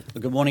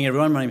Well, good morning,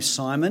 everyone. My name's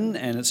Simon,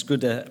 and it's good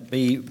to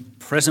be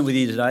present with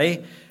you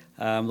today.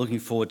 Looking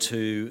forward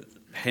to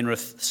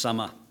Penrith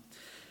summer.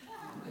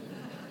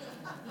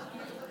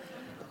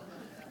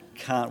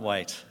 Can't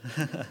wait.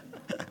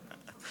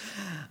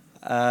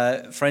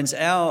 Friends,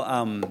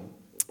 our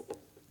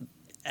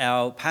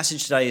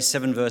passage today is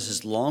 7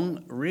 verses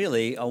long.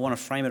 Really, I want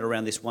to frame it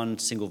around this one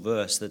single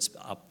verse that's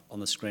up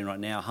on the screen right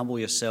now. Humble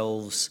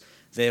yourselves,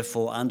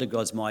 therefore, under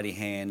God's mighty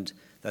hand,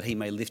 that he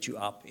may lift you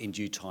up in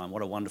due time.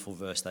 What a wonderful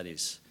verse that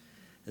is.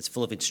 It's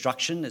full of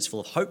instruction, it's full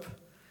of hope,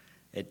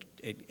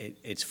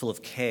 it's full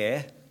of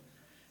care,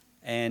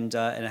 and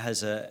it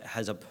has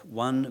a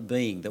one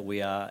being that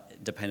we are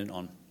dependent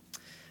on.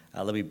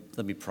 Let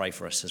me pray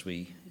for us as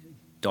we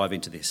dive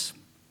into this.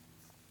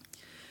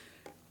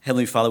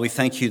 Heavenly Father, we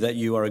thank you that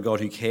you are a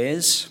God who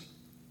cares.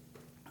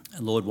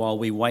 And Lord, while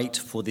we wait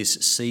for this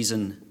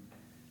season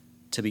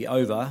to be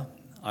over,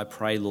 I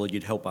pray, Lord,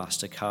 you'd help us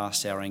to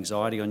cast our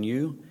anxiety on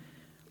you.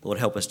 Lord,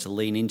 help us to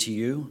lean into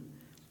you,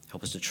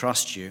 help us to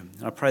trust you.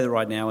 And I pray that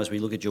right now as we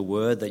look at your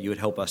word that you would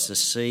help us to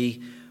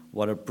see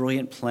what a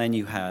brilliant plan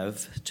you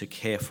have to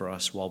care for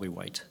us while we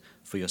wait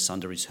for your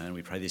Son to return.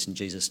 We pray this in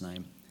Jesus'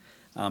 name.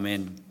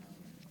 Amen.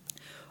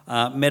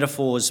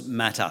 Metaphors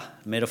matter.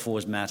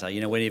 Metaphors matter.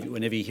 You know,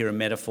 whenever you hear a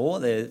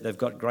metaphor, they've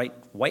got great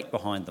weight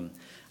behind them.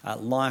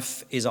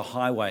 Life is a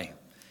highway.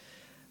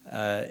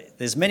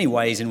 There's many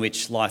ways in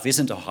which life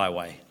isn't a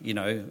highway. You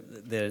know,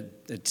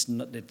 it's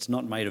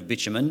not made of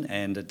bitumen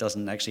and it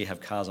doesn't actually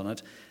have cars on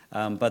it.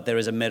 But there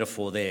is a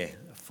metaphor there,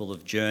 full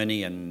of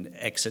journey and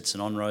exits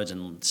and on-roads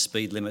and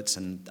speed limits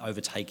and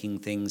overtaking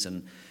things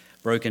and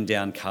broken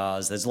down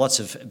cars. There's lots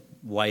of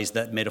ways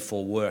that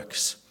metaphor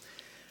works.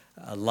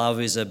 Love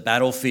is a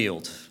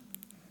battlefield.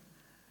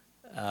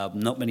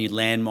 Not many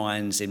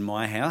landmines in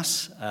my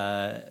house.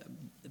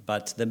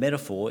 But the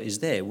metaphor is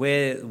there.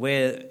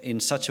 We're in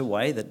such a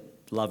way that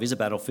love is a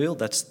battlefield.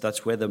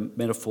 That's where the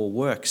metaphor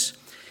works.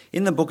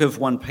 In the book of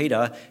 1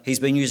 Peter, he's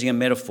been using a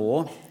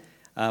metaphor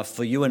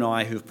for you and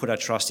I who've put our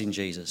trust in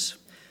Jesus.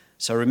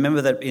 So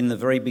remember that in the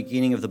very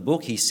beginning of the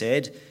book, he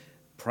said,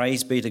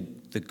 "Praise be to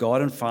the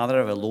God and Father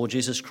of our Lord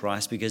Jesus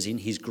Christ, because in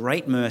his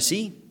great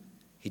mercy,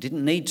 he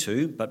didn't need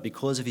to, but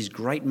because of his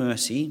great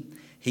mercy,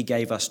 he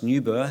gave us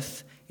new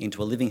birth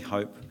into a living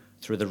hope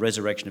through the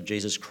resurrection of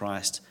Jesus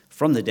Christ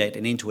from the dead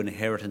and into an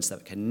inheritance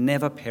that can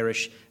never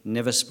perish,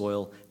 never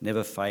spoil,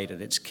 never fade,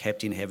 and it's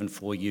kept in heaven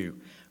for you."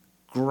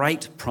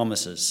 Great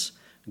promises,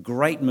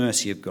 great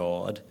mercy of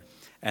God,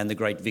 and the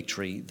great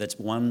victory that's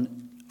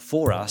won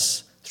for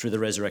us through the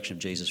resurrection of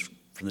Jesus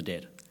from the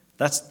dead.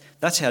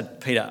 That's how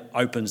Peter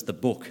opens the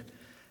book,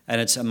 and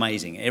it's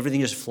amazing.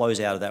 Everything just flows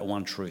out of that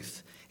one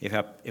truth.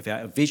 If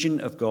our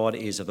vision of God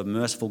is of a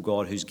merciful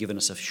God who's given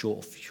us a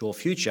sure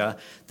future,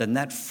 then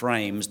that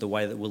frames the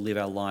way that we'll live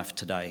our life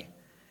today.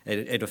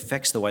 It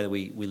affects the way that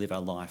we live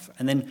our life.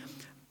 And then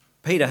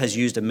Peter has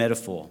used a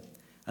metaphor,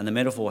 and the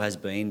metaphor has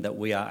been that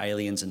we are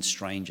aliens and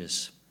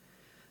strangers.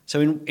 So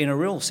in a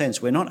real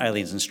sense, we're not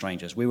aliens and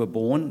strangers. We were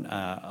born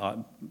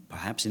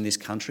perhaps in this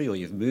country, or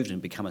you've moved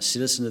and become a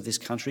citizen of this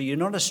country. You're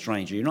not a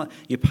stranger.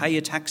 You pay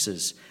your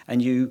taxes,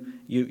 and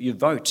you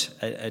vote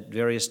at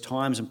various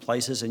times and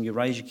places, and you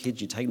raise your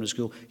kids, you take them to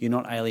school. You're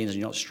not aliens and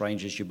you're not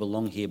strangers. You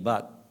belong here.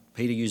 But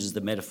Peter uses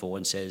the metaphor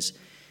and says,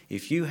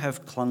 if you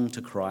have clung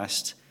to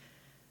Christ,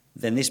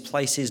 then this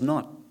place is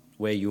not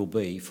where you'll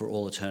be for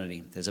all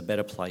eternity. There's a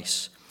better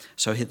place.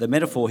 So the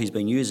metaphor he's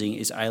been using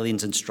is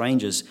aliens and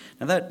strangers.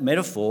 Now that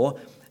metaphor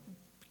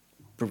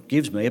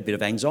gives me a bit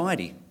of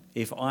anxiety.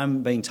 If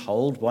I'm being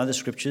told by the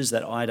scriptures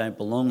that I don't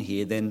belong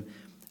here, then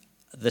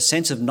the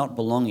sense of not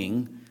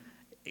belonging,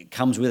 it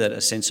comes with it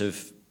a sense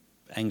of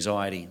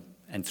anxiety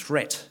and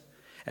threat.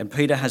 And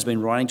Peter has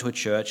been writing to a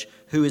church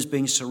who is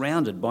being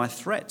surrounded by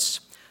threats.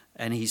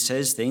 And he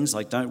says things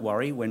like, don't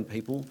worry when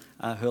people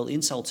hurl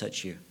insults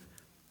at you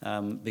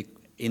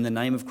in the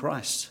name of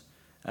Christ,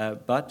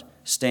 but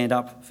stand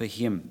up for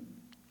him.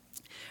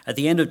 At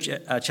the end of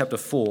chapter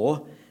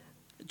 4,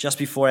 just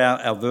before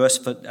our verse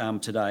for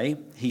today,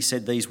 he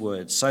said these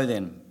words, "So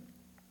then,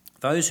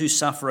 those who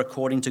suffer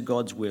according to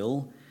God's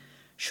will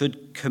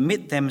should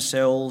commit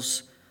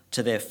themselves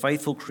to their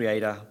faithful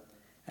Creator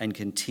and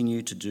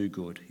continue to do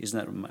good." Isn't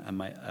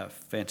that a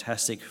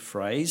fantastic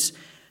phrase?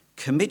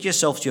 Commit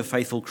yourself to your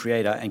faithful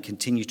Creator and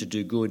continue to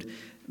do good.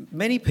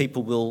 Many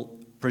people will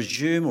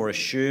presume or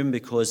assume,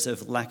 because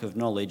of lack of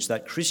knowledge,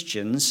 that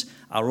Christians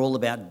are all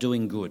about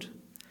doing good,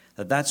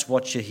 that's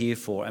what you're here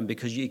for. And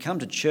because you come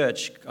to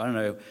church, I don't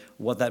know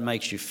what that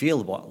makes you feel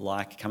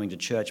like coming to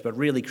church, but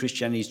really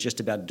Christianity is just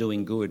about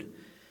doing good.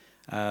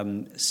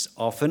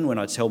 Often when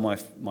I tell my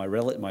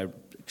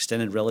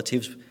extended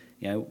relatives,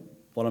 you know,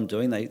 what I'm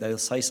doing, they'll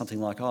say something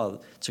like,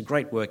 "Oh, it's a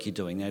great work you're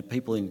doing. You know,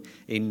 people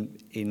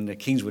in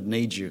Kingswood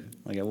need you."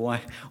 I go,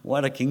 "Why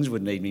do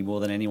Kingswood need me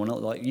more than anyone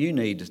else? Like, you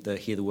need to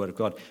hear the word of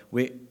God."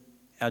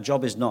 Our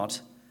job is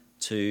not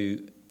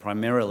to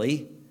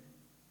primarily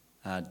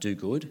do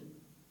good,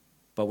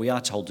 but we are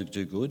told to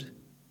do good.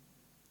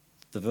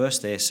 The verse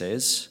there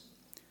says,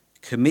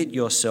 Commit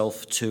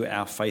yourself to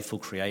our faithful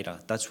Creator.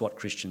 That's what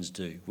Christians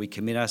do. We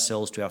commit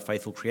ourselves to our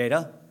faithful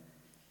Creator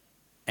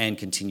and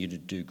continue to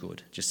do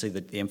good. Just see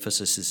that the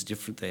emphasis is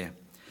different there.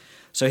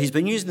 So he's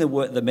been using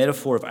the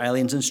metaphor of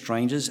aliens and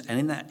strangers,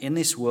 and in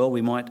this world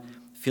we might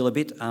feel a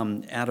bit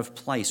out of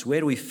place. Where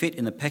do we fit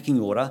in the pecking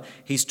order?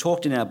 He's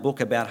talked in our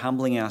book about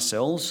humbling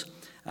ourselves,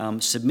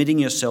 submitting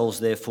yourselves,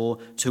 therefore,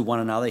 to one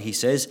another, he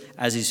says,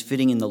 as is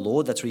fitting in the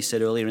Lord. That's what he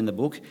said earlier in the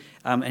book.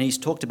 And he's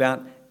talked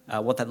about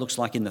what that looks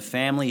like in the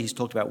family. He's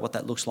talked about what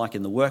that looks like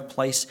in the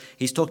workplace.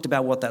 He's talked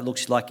about what that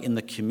looks like in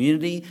the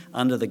community,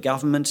 under the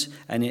government,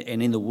 and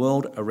in the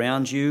world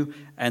around you.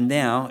 And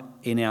now,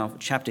 in our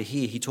chapter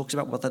here, he talks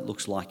about what that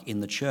looks like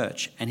in the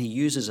church. And he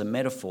uses a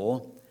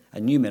metaphor,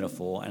 a new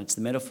metaphor, and it's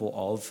the metaphor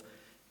of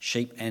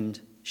sheep and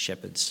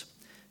shepherds.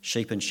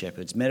 Sheep and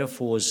shepherds.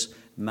 Metaphors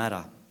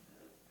matter.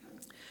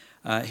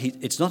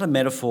 It's not a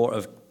metaphor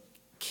of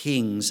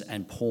kings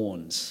and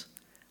pawns,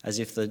 as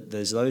if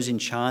there's those in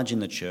charge in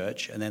the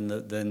church and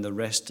then the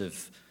rest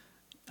of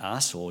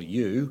us or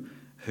you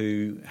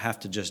who have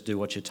to just do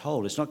what you're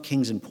told. It's not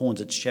kings and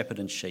pawns, it's shepherd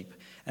and sheep.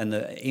 And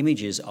the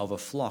image is of a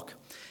flock.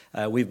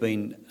 We've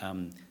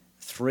been,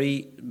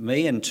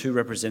 me and 2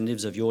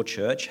 representatives of your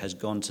church has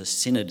gone to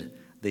Synod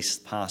this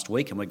past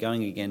week, and we're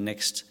going again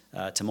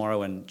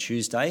tomorrow and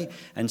Tuesday.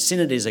 And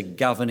Synod is a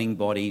governing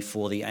body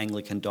for the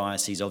Anglican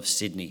Diocese of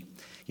Sydney.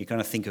 You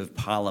kind of think of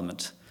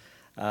Parliament.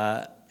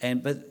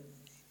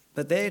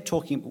 But they're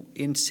talking,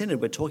 in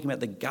Synod, we're talking about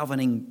the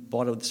governing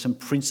body, some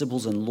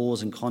principles and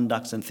laws and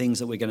conducts and things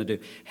that we're going to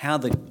do, how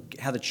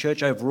the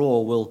church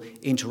overall will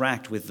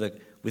interact with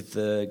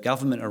the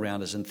government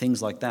around us and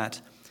things like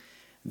that.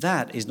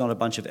 That is not a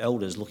bunch of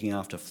elders looking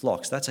after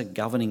flocks. That's a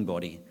governing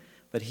body.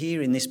 But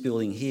here in this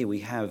building here, we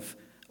have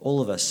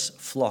all of us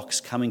flocks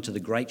coming to the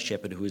great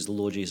shepherd who is the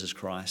Lord Jesus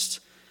Christ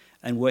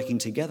and working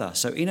together.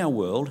 So in our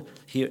world,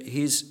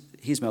 here's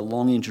my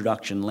long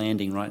introduction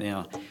landing right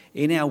now.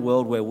 In our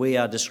world where we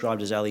are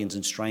described as aliens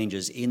and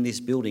strangers, in this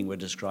building we're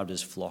described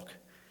as flock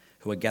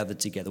who are gathered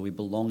together. We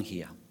belong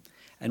here.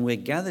 And we're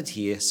gathered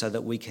here so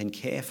that we can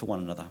care for one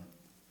another.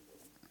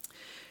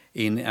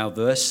 In our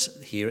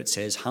verse here it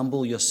says,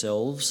 "Humble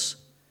yourselves,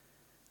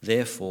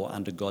 therefore,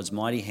 under God's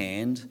mighty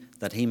hand,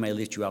 that he may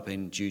lift you up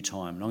in due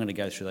time." And I'm going to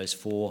go through those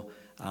 4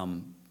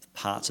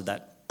 parts of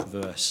that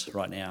verse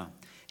right now.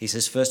 He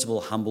says, first of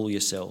all, humble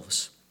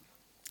yourselves.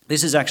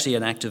 This is actually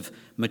an act of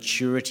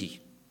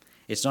maturity.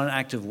 It's not an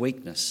act of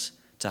weakness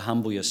to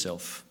humble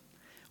yourself,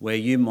 where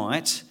you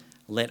might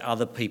let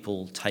other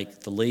people take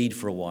the lead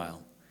for a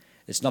while.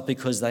 It's not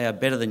because they are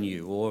better than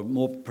you or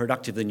more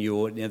productive than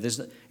you.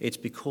 It's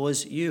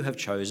because you have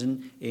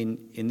chosen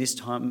in this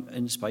time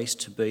and space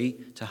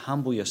to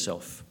humble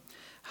yourself.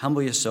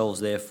 Humble yourselves,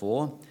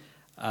 therefore.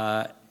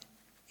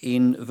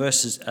 In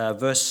verse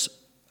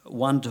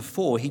 1 to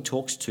 4, he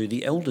talks to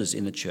the elders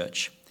in the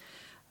church.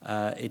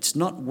 It's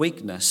not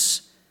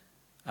weakness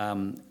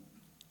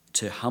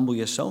to humble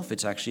yourself.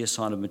 It's actually a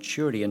sign of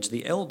maturity. And to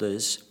the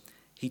elders,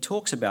 he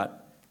talks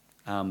about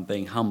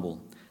being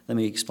humble. Let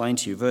me explain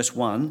to you. Verse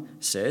 1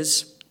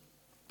 says,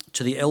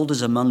 "To the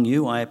elders among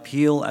you I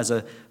appeal as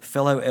a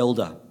fellow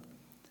elder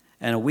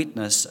and a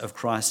witness of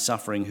Christ's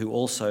suffering, who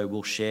also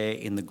will share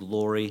in the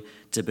glory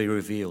to be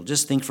revealed."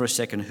 Just think for a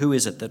second, who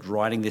is it that's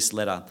writing this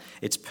letter?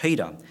 It's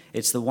Peter.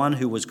 It's the one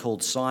who was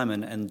called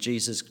Simon, and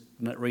Jesus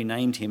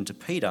renamed him to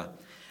Peter.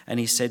 And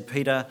he said,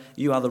 "Peter,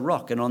 you are the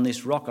rock, and on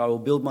this rock I will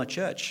build my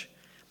church."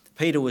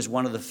 Peter was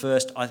one of the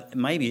first,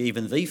 maybe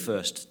even the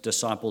first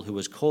disciple who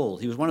was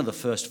called. He was one of the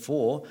first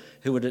 4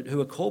 who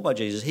were called by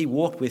Jesus. He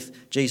walked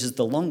with Jesus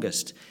the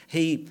longest.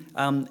 He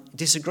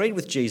disagreed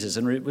with Jesus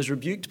and was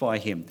rebuked by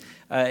him.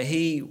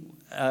 He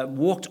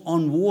walked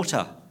on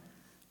water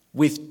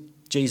with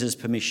Jesus'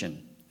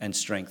 permission and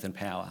strength and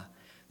power.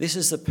 This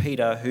is the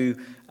Peter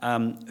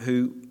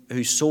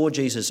who saw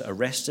Jesus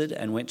arrested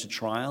and went to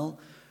trial,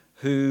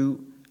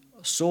 who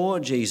saw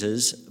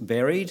Jesus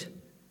buried,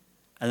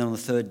 and then on the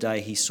 3rd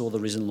day he saw the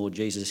risen Lord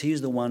Jesus. He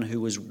was the one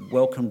who was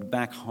welcomed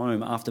back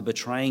home after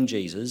betraying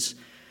Jesus.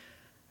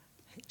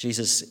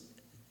 Jesus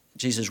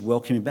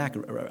welcomed him back,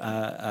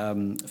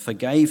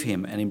 forgave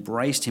him and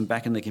embraced him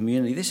back in the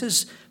community. This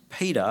is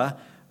Peter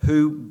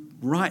who,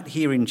 right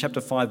here in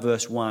chapter 5,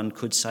 verse 1,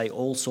 could say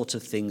all sorts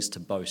of things to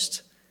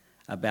boast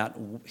about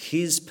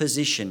his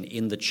position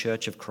in the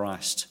church of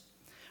Christ.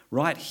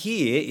 Right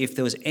here, if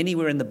there was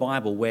anywhere in the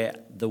Bible where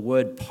the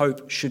word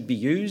pope should be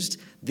used,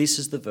 this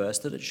is the verse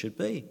that it should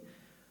be.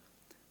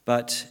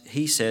 But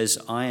he says,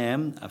 "I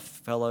am a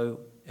fellow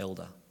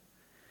elder."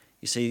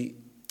 You see,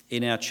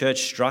 in our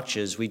church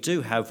structures, we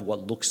do have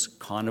what looks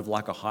kind of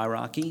like a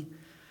hierarchy,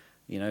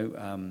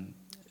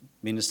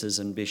 ministers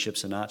and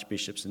bishops and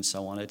archbishops and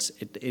so on.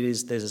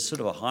 There's a sort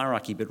of a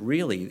hierarchy, but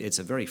really it's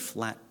a very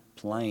flat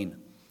plane.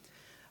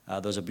 There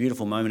was a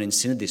beautiful moment in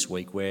Synod this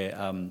week where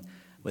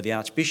the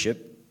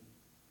archbishop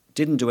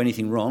didn't do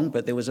anything wrong,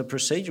 but there was a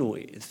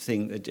procedural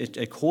thing.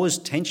 It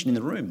caused tension in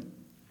the room,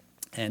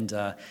 and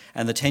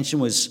the tension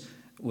was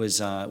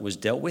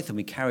dealt with, and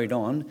we carried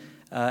on.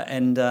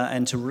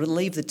 And to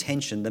relieve the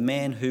tension, the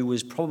man who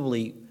was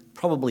probably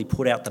probably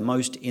put out the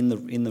most in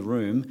the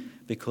room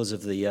because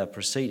of the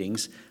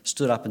proceedings,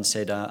 stood up and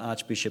said,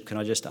 Archbishop, can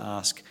I just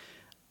ask,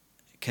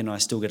 can I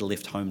still get a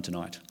lift home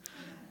tonight?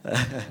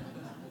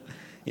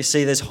 You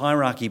see, there's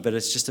hierarchy, but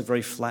it's just a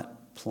very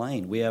flat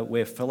plane.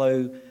 We're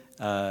fellow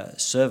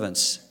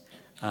servants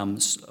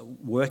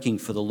working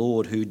for the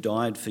Lord who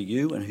died for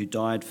you and who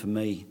died for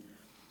me.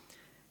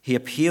 He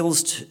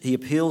appeals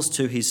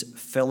to his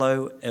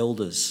fellow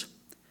elders.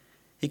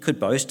 He could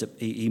boast,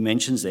 he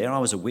mentions there, I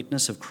was a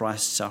witness of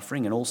Christ's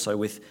suffering and also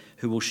with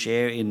who will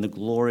share in the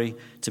glory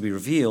to be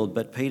revealed.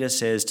 But Peter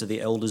says to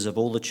the elders of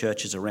all the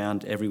churches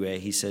around everywhere,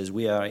 he says,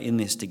 we are in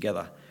this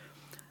together.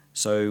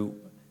 So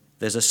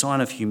there's a sign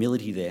of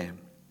humility there.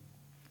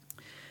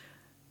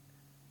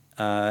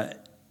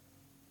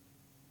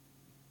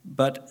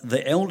 But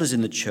the elders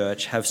in the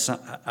church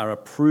are a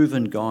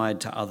proven guide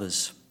to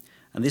others.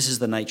 And this is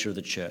the nature of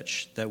the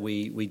church, that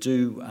we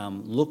do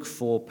look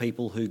for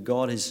people who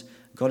God has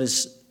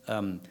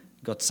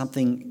got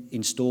something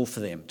in store for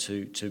them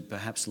to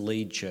perhaps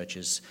lead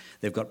churches.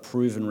 They've got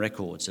proven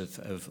records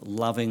of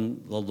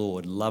loving the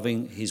Lord,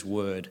 loving his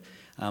word,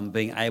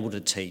 being able to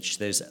teach.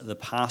 There's the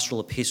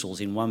pastoral epistles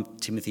in 1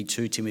 Timothy,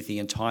 2 Timothy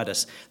and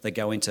Titus that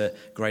go into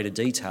greater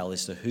detail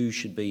as to who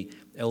should be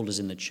elders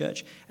in the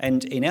church.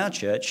 And in our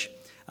church,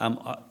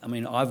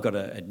 I've got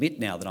to admit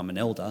now that I'm an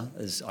elder,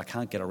 as I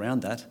can't get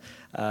around that,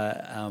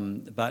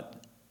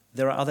 but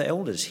there are other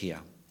elders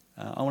here.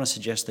 I want to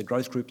suggest that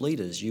growth group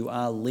leaders, you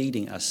are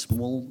leading a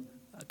small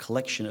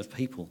collection of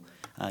people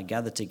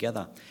gathered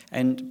together.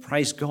 And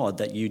praise God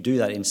that you do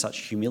that in such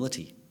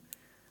humility,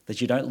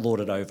 that you don't lord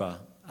it over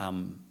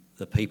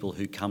the people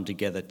who come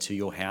together to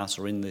your house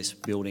or in this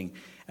building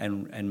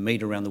and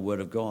meet around the Word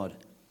of God.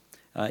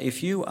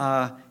 If you've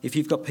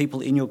got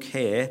people in your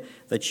care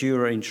that you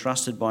are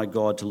entrusted by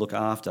God to look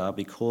after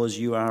because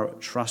you are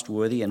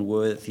trustworthy and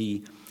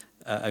worthy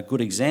a good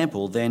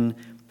example, then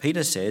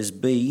Peter says,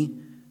 be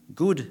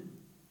good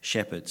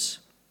shepherds.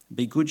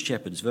 Be good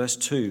shepherds. Verse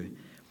 2,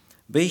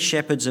 be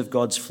shepherds of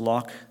God's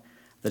flock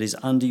that is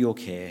under your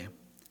care,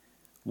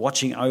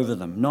 watching over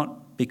them,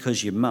 not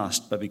because you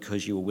must, but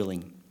because you are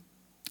willing,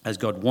 as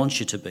God wants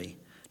you to be.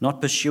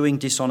 Not pursuing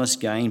dishonest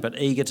gain, but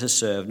eager to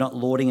serve, not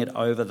lording it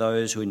over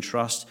those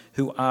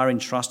who are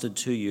entrusted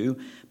to you,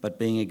 but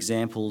being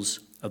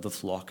examples of the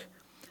flock.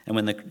 And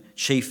when the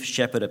chief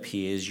shepherd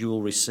appears, you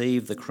will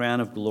receive the crown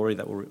of glory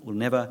that will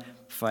never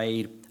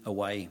fade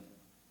away.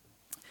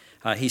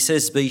 He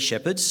says, be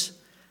shepherds,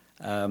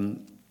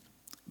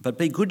 but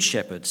be good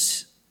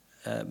shepherds.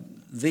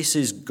 This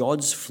is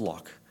God's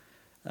flock.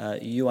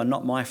 You are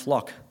not my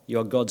flock, you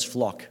are God's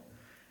flock.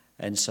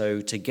 And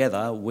so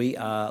together we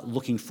are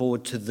looking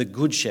forward to the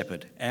good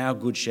shepherd, our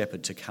good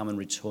shepherd, to come and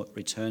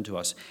return to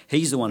us.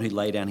 He's the one who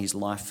laid down his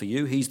life for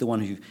you. He's the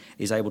one who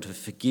is able to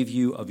forgive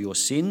you of your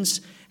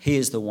sins. He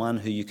is the one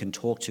who you can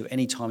talk to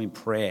any time in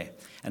prayer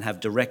and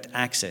have direct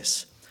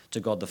access to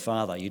God the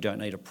Father. You don't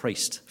need a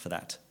priest for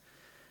that.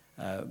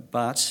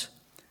 But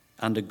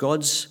under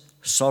God's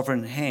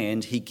sovereign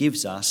hand, he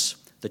gives us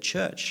the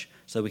church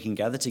so we can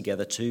gather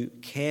together to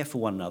care for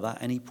one another.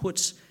 And he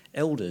puts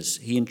elders,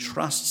 he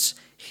entrusts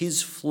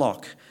his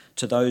flock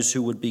to those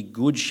who would be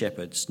good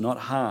shepherds, not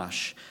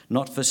harsh,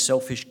 not for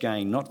selfish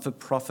gain, not for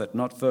profit,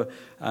 not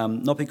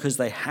because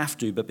they have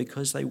to, but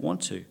because they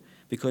want to,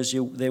 because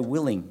they're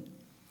willing,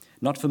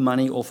 not for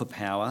money or for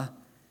power,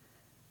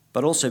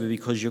 but also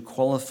because you're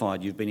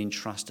qualified, you've been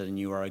entrusted, and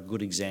you are a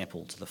good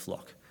example to the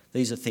flock.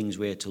 These are things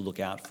we're to look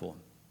out for.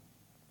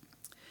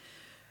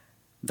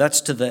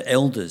 That's to the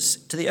elders.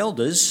 To the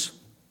elders,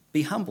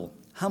 be humble.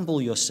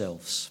 Humble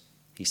yourselves,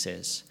 he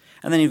says.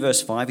 And then in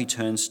verse 5, he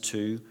turns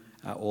to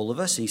all of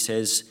us. He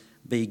says,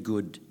 be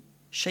good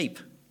sheep.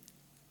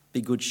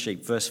 Be good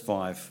sheep. Verse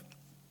 5.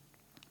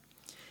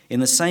 In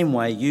the same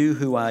way, you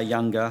who are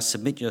younger,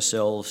 submit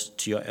yourselves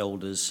to your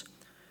elders.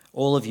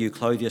 All of you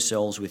clothe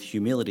yourselves with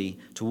humility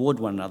toward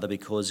one another,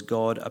 because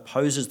God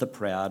opposes the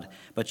proud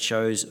but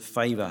shows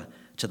favour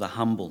to the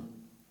humble.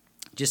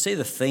 Do you see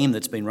the theme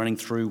that's been running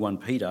through 1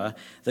 Peter?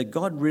 That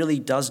God really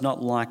does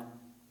not like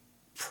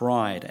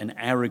pride and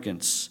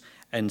arrogance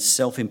and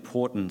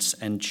self-importance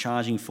and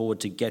charging forward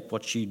to get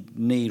what you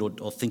need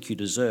or think you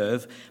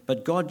deserve,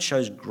 but God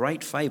shows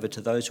great favour to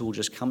those who will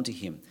just come to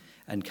him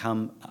and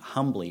come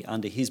humbly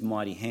under his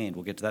mighty hand.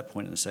 We'll get to that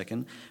point in a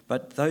second.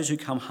 But those who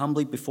come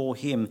humbly before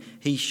him,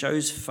 he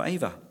shows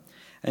favour.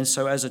 And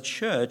so as a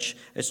church,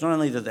 it's not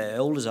only that the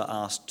elders are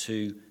asked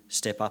to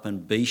step up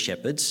and be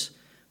shepherds,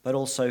 but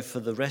also for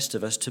the rest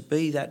of us to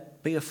be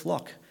a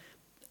flock.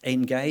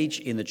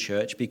 Engage in the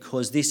church,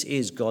 because this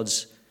is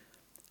God's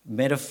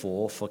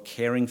metaphor for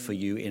caring for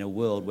you in a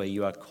world where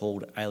you are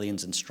called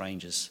aliens and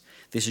strangers.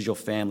 This is your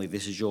family.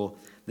 This is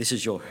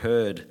your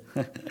herd.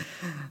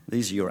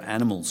 These are your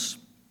animals.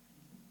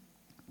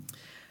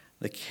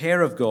 The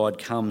care of God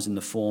comes in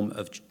the form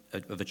of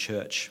a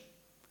church,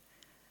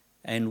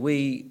 and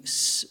we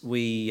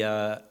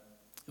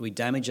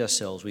damage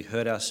ourselves. We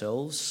hurt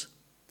ourselves.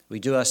 We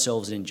do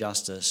ourselves an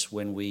injustice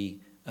when we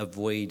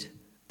avoid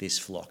this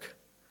flock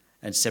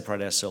and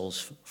separate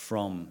ourselves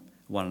from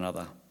one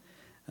another.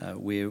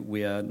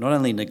 We are not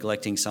only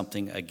neglecting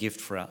a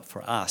gift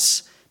for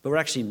us, but we're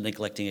actually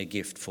neglecting a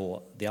gift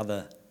for the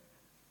other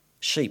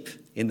sheep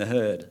in the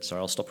herd.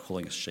 Sorry, I'll stop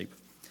calling us sheep.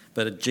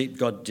 But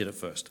God did it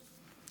first.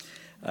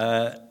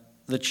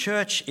 The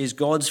church is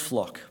God's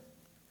flock.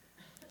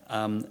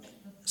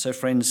 So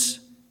friends,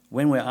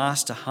 when we're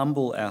asked to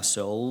humble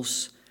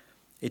ourselves,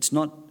 it's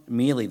not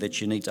merely that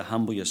you need to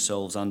humble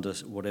yourselves under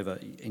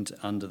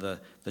the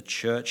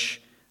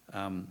church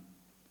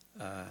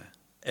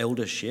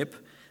eldership,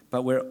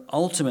 but we're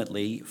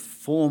ultimately,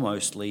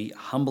 foremostly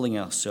humbling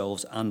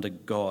ourselves under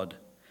God,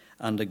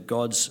 under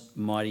God's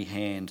mighty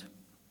hand.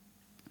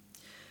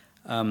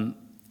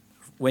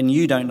 When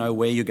you don't know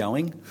where you're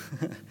going,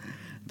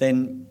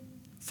 then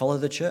follow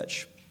the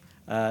church.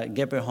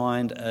 Get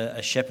behind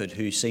a shepherd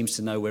who seems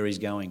to know where he's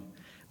going.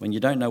 When you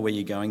don't know where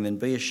you're going, then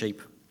be a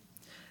sheep.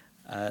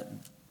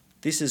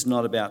 This is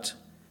not about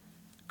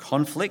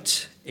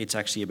conflict, it's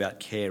actually about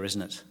care,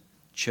 isn't it?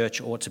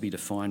 Church ought to be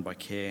defined by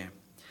care.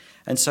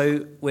 And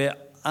so we're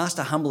asked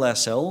to humble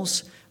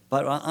ourselves,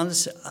 but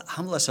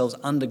humble ourselves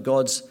under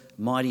God's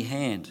mighty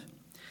hand.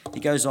 He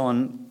goes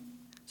on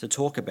to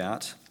talk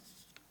about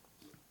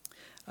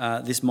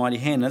this mighty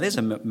hand. Now there's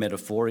a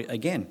metaphor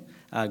again.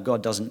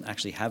 God doesn't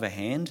actually have a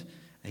hand.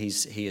 He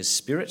is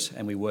spirit,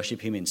 and we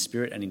worship him in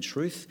spirit and in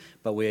truth,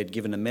 but we're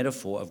given a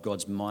metaphor of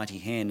God's mighty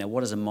hand. Now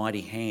what is a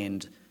mighty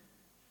hand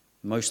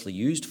mostly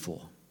used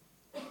for?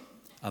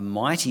 A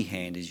mighty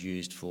hand is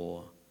used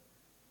for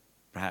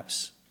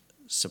perhaps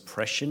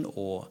suppression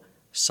or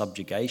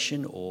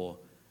subjugation or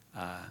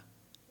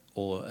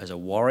as a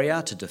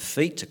warrior to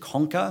defeat, to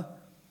conquer.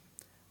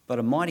 But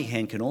a mighty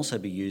hand can also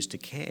be used to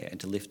care and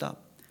to lift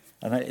up.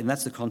 And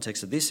that's the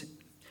context of this.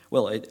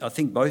 Well, I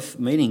think both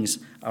meanings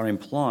are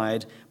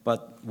implied,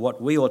 but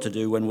what we ought to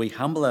do when we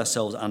humble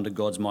ourselves under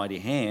God's mighty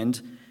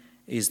hand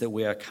is that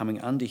we are coming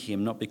under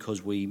him, not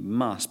because we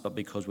must, but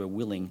because we're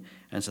willing,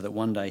 and so that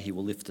one day he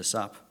will lift us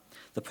up.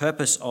 The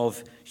purpose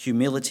of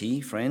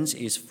humility, friends,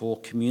 is for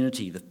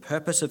community. The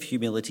purpose of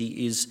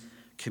humility is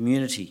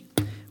community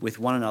with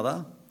one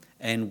another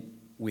and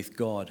with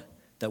God,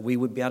 that we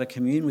would be able to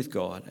commune with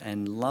God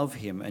and love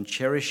him and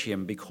cherish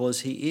him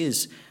because he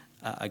is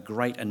a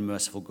great and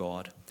merciful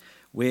God.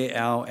 Where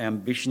our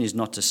ambition is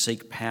not to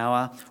seek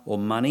power or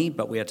money,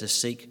 but we are to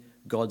seek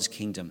God's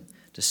kingdom,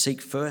 to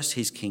seek first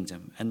his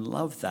kingdom and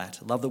love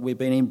that we've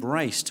been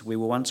embraced. We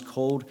were once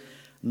called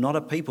not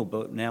a people,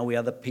 but now we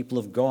are the people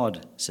of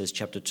God, says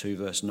chapter 2,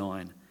 verse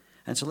 9.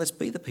 And so let's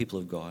be the people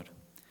of God.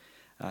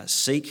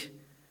 Seek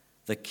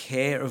the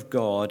care of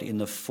God in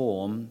the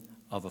form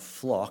of a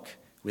flock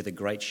with a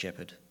great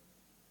shepherd.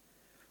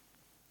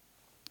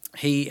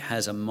 He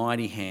has a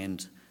mighty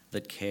hand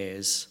that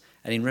cares.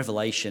 And in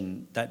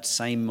Revelation, that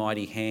same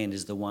mighty hand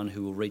is the one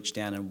who will reach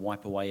down and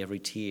wipe away every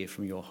tear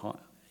from your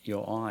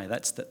eye.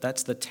 That's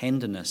the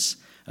tenderness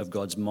of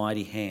God's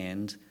mighty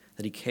hand,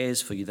 that he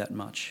cares for you that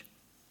much.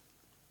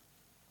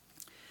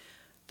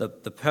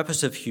 The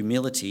purpose of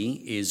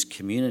humility is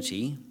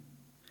community.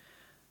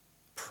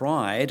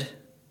 Pride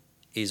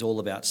is all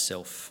about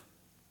self.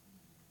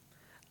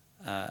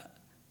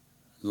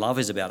 Love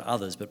is about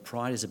others, but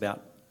pride is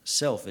about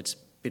self. It's a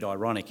bit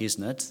ironic,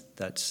 isn't it,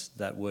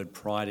 that word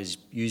pride is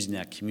used in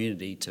our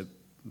community to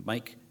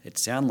make it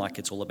sound like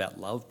it's all about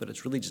love, but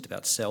it's really just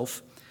about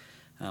self.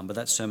 But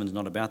that sermon's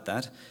not about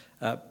that.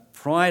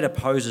 Pride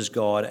opposes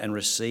God and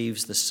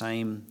receives the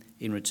same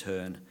in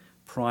return.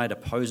 Pride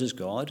opposes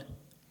God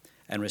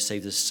and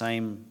receives the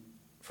same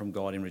from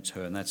God in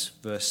return. That's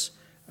verse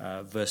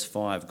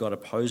 5. God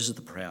opposes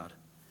the proud,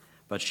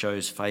 but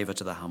shows favour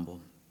to the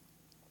humble.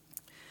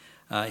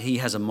 He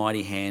has a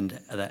mighty hand,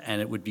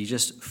 and it would be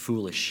just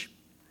foolish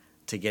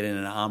to get in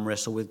an arm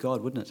wrestle with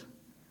God, wouldn't it?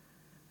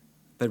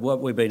 But what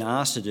we've been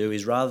asked to do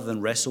is, rather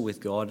than wrestle with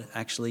God,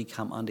 actually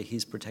come under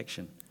his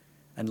protection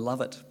and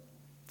love it.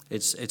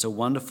 It's a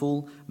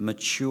wonderful,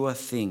 mature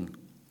thing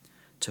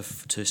to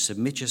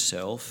submit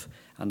yourself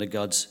under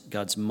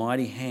God's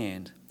mighty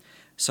hand,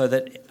 so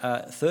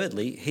that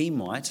thirdly, he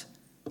might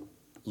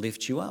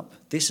lift you up.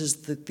 This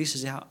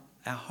is our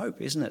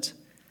hope, isn't it?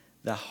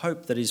 The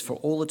hope that is for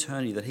all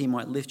eternity, that he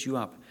might lift you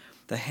up.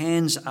 The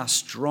hands are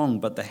strong,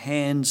 but the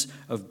hands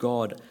of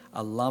God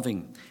are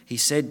loving. He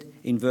said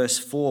in verse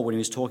 4, when he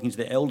was talking to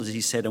the elders,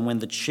 he said, and when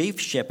the chief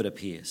shepherd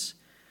appears,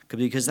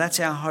 because that's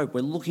our hope.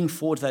 We're looking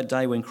forward to that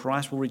day when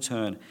Christ will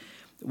return.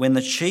 When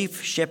the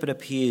chief shepherd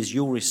appears,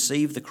 you'll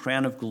receive the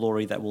crown of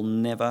glory that will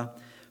never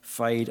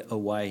fade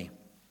away.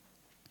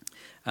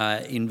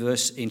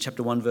 In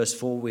chapter 1, verse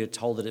 4, we are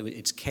told that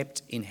it's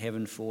kept in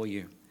heaven for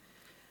you.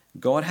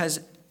 God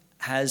has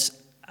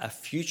a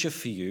future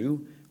for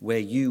you where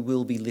you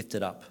will be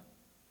lifted up,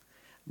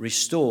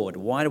 restored.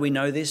 Why do we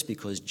know this?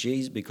 Because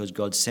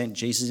God sent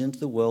Jesus into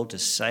the world to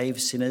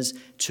save sinners,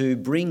 to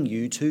bring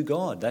you to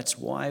God. That's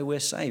why we're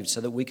saved,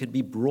 so that we could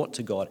be brought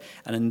to God.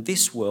 And in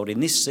this world, in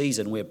this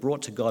season, we're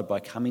brought to God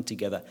by coming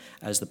together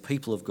as the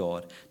people of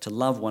God, to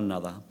love one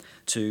another,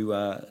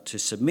 to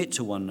submit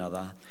to one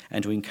another,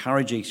 and to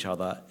encourage each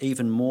other,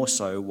 even more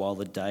so while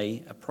the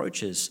day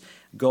approaches.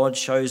 God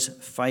shows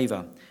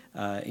favour.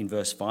 in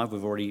verse 5,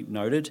 we've already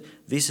noted.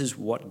 This is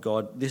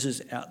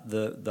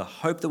the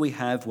hope that we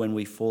have when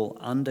we fall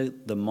under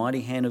the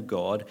mighty hand of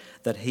God,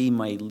 that he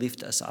may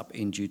lift us up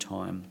in due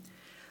time.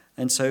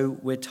 And so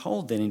we're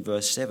told then in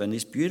verse 7,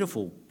 this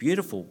beautiful,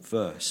 beautiful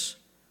verse,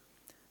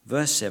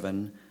 verse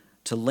 7,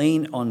 to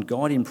lean on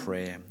God in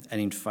prayer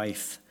and in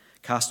faith.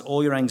 Cast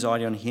all your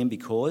anxiety on him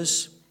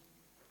because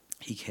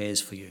he cares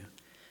for you.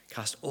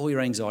 Cast all your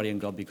anxiety on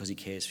God because he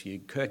cares for you.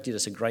 Kirk did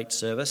us a great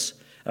service,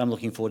 and I'm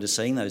looking forward to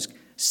seeing those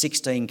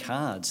 16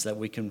 cards that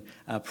we can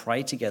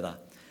pray together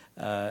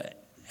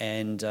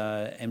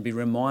and be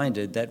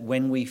reminded that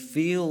when we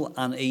feel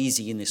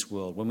uneasy in this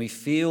world, when we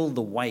feel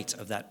the weight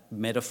of that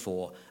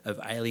metaphor of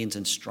aliens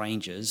and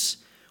strangers,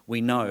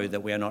 we know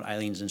that we are not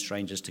aliens and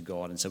strangers to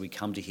God, and so we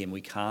come to him,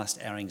 we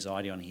cast our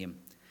anxiety on him.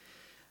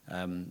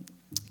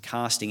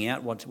 Casting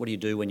out, what do you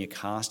do when you're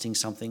casting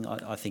something?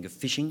 I think of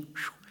fishing,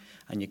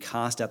 and you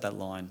cast out that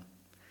line.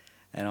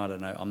 And I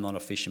don't know, I'm not a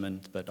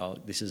fisherman,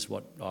 but this is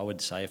what I would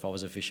say if I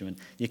was a fisherman.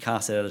 You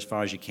cast it out as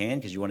far as you can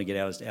because you want to get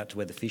out to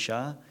where the fish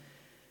are.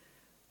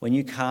 When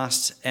you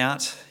cast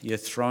out, you're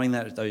throwing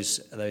those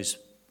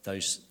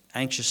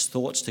anxious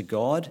thoughts to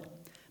God,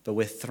 but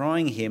we're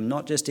throwing him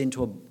not just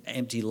into an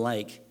empty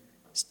lake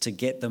to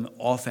get them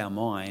off our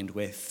mind,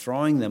 we're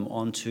throwing them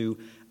onto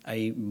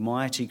a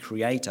mighty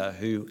creator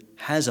who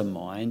has a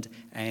mind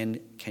and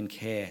can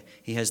care.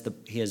 He has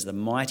the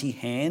mighty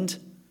hand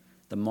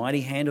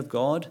of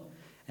God,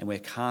 and we're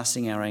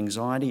casting our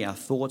anxiety, our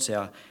thoughts,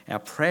 our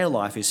prayer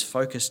life is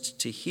focused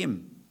to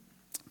him.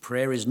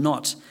 Prayer is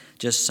not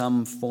just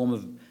some form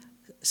of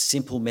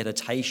simple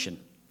meditation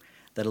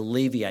that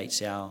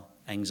alleviates our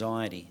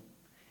anxiety.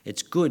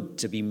 It's good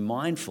to be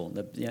mindful,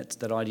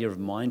 that idea of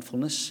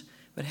mindfulness,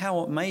 but how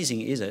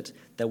amazing is it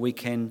that we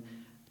can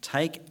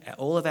take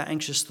all of our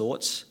anxious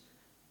thoughts,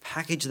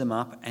 package them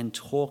up, and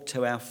talk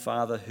to our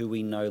Father who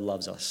we know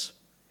loves us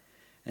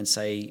and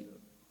say,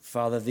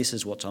 Father, this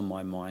is what's on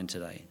my mind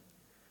today.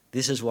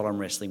 This is what I'm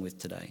wrestling with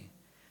today.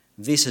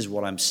 This is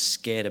what I'm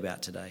scared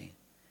about today.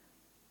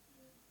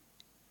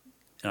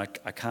 And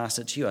I cast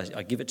it to you.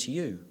 I give it to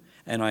you.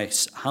 And I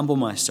humble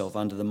myself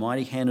under the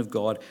mighty hand of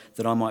God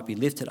that I might be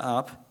lifted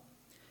up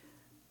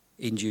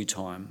in due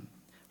time.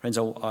 Friends,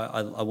 I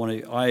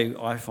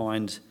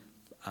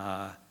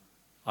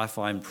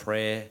find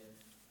prayer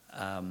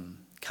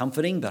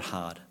comforting but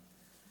hard.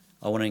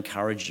 I want to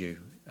encourage you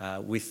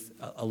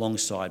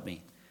alongside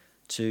me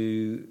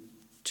to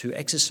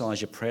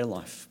exercise your prayer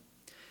life.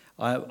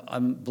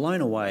 I'm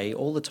blown away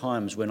all the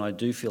times when I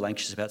do feel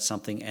anxious about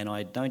something and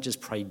I don't just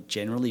pray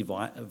generally,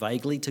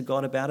 vaguely to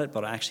God about it,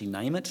 but I actually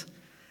name it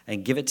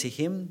and give it to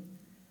him.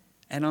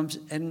 And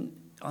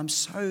I'm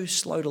so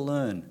slow to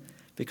learn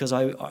because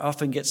I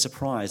often get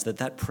surprised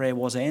that prayer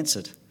was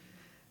answered.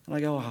 And I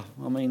go,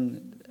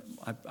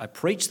 I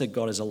preach that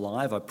God is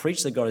alive. I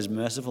preach that God is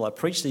merciful. I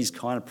preach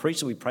I preach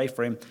that we pray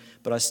for him,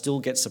 but I still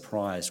get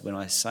surprised when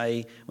I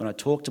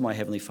talk to my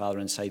Heavenly Father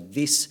and say,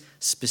 this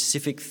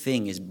specific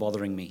thing is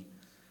bothering me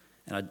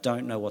and I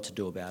don't know what to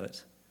do about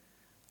it.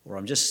 Or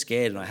I'm just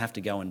scared and I have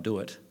to go and do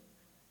it.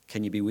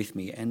 Can you be with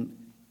me? And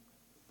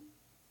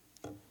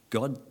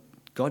God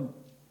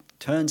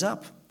turns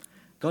up.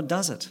 God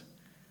does it.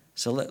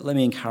 So let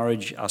me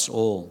encourage us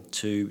all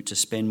to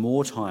spend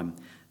more time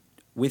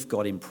with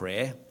God in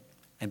prayer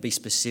and be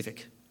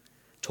specific.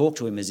 Talk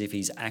to him as if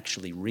he's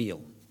actually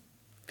real,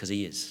 because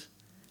he is.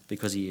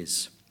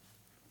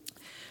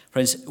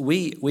 Friends,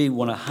 we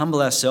want to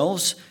humble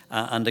ourselves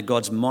under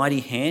God's mighty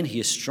hand. He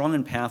is strong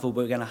and powerful,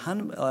 but we're going to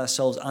humble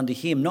ourselves under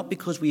him, not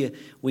because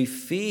we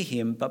fear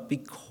him, but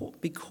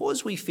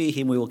because we fear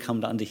him, we will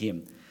come under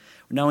him.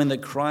 Knowing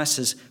that Christ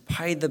has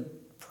paid the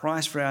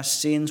price for our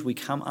sins, we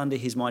come under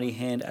his mighty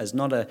hand as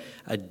not a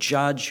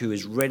judge who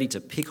is ready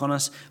to pick on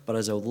us, but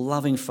as a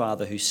loving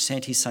Father who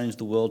sent his Son into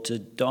the world to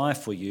die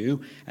for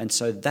you. And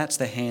so that's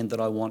the hand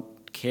that I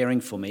want caring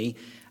for me.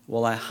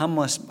 While I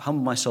humble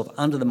myself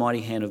under the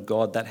mighty hand of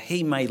God, that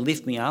he may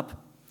lift me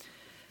up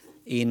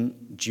in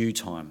due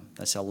time.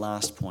 That's our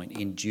last point,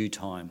 in due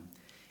time,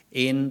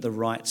 in the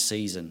right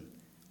season,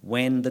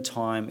 when the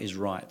time is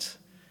right.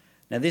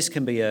 Now, this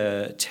can be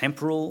a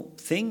temporal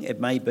thing. It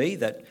may be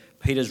that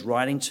Peter's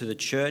writing to the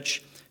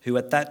church who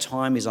at that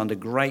time is under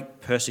great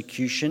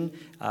persecution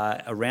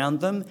around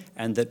them,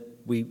 and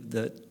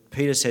that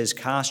Peter says,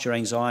 cast your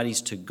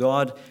anxieties to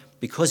God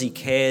because he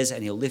cares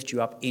and he'll lift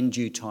you up in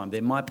due time.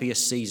 There might be a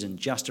season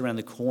just around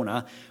the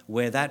corner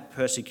where that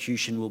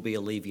persecution will be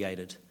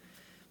alleviated.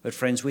 But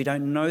friends, we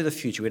don't know the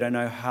future. We don't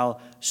know how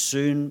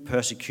soon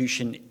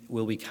persecution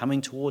will be coming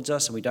towards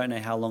us, and we don't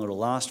know how long it'll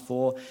last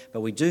for.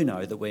 But we do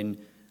know that when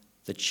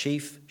the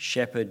chief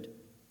shepherd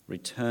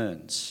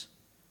returns,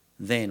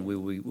 then we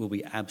will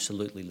be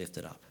absolutely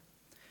lifted up.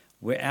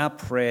 Where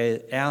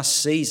our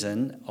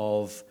season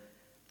of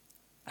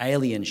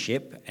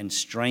alienship and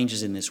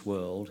strangers in this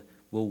world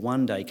will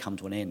one day come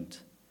to an end,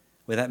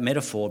 where that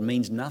metaphor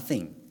means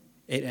nothing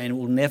and it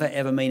will never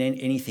ever mean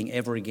anything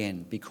ever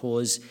again,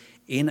 because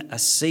in a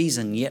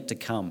season yet to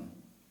come,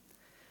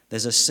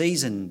 there's a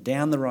season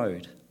down the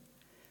road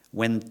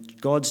when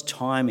God's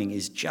timing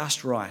is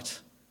just right,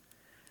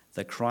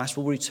 that Christ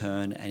will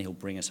return and he'll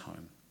bring us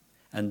home.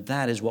 And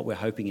that is what we're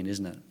hoping in,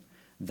 isn't it?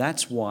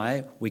 That's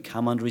why we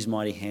come under his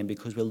mighty hand,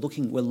 because we're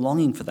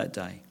longing for that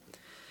day.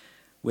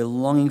 We're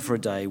longing for a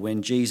day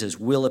when Jesus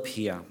will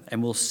appear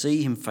and we'll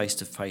see him face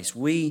to face.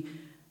 We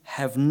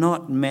have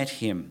not met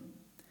him,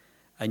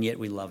 and yet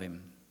we love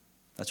him.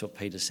 That's what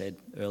Peter said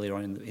earlier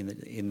on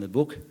in the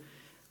book.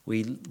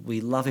 We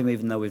love him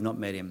even though we've not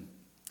met him.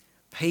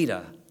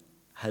 Peter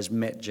has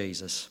met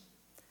Jesus,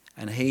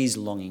 and he's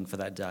longing for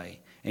that day,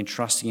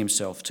 entrusting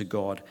himself to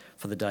God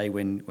for the day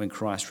when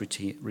Christ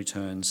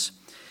returns.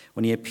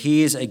 When he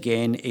appears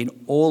again in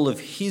all of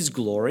his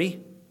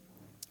glory,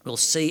 we'll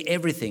see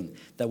everything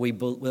that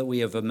we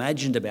have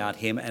imagined about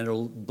him, and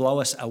it'll blow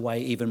us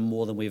away even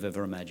more than we've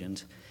ever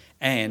imagined.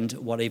 And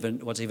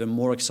what's even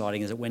more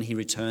exciting is that when he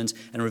returns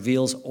and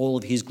reveals all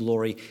of his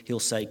glory, he'll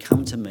say,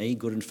 "Come to me,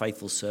 good and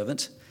faithful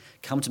servant.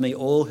 Come to me,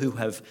 all who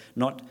have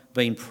not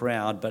been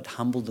proud but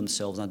humbled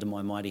themselves under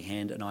my mighty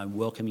hand, and I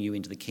welcome you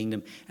into the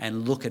kingdom.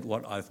 And look at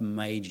what I've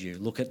made you.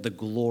 Look at the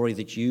glory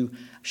that you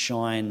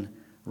shine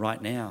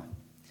right now."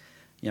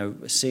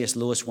 C.S.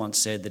 Lewis once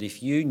said that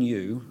if you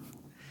knew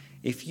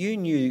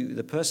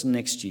the person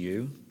next to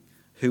you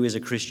who is a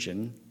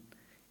Christian,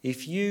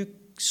 if you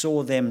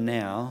saw them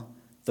now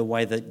the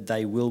way that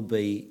they will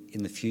be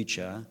in the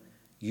future,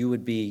 you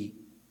would be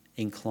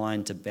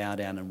inclined to bow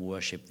down and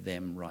worship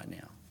them right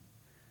now.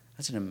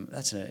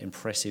 That's an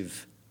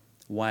impressive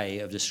way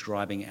of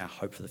describing our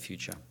hope for the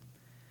future.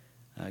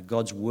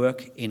 God's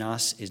work in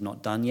us is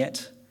not done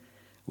yet.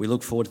 We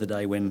look forward to the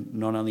day when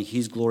not only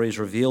his glory is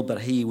revealed,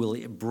 but he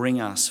will bring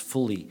us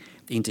fully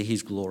into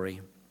his glory.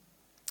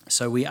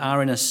 So we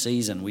are in a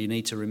season. We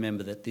need to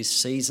remember that this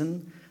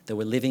season that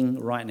we're living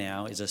right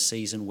now is a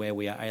season where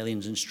we are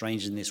aliens and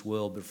strangers in this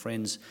world. But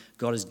friends,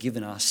 God has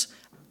given us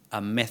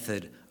a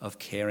method of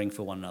caring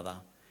for one another.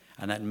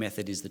 And that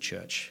method is the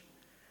church.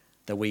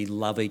 That we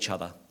love each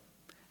other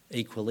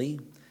equally.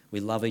 We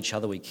love each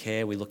other, we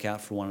care, we look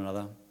out for one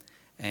another.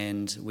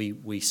 And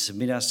we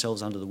submit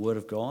ourselves under the word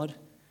of God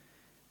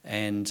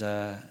and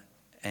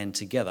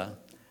together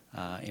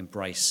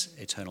embrace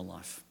eternal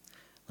life.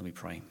 Let me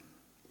pray.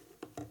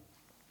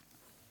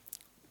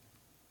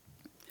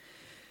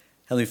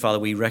 Heavenly Father,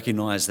 we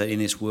recognise that in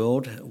this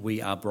world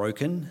we are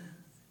broken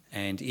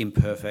and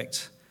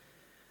imperfect.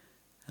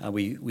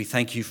 We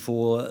thank you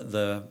for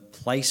the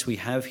place we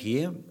have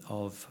here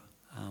of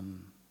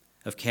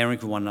caring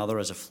for one another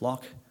as a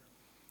flock.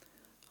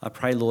 I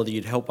pray, Lord, that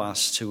you'd help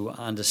us to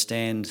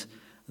understand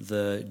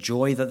the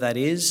joy that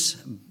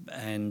is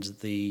and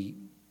the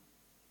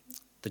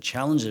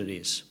challenge that it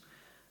is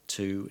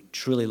to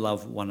truly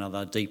love one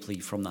another deeply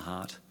from the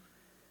heart.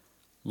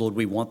 Lord,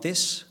 we want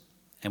this,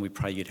 and we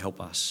pray you'd help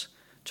us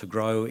to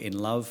grow in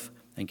love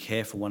and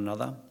care for one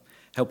another.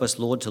 Help us,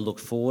 Lord, to look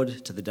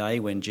forward to the day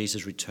when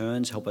Jesus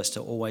returns. Help us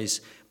to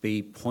always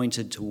be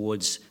pointed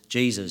towards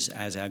Jesus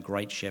as our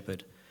great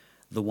shepherd,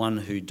 the one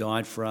who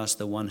died for us,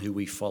 the one who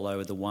we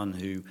follow, the one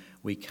who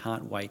we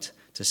can't wait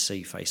to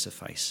see face to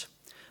face.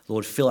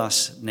 Lord, fill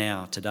us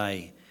now,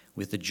 today,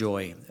 with the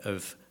joy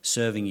of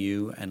serving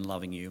you and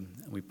loving you.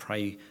 We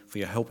pray for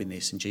your help in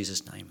this, in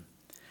Jesus' name.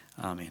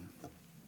 Amen.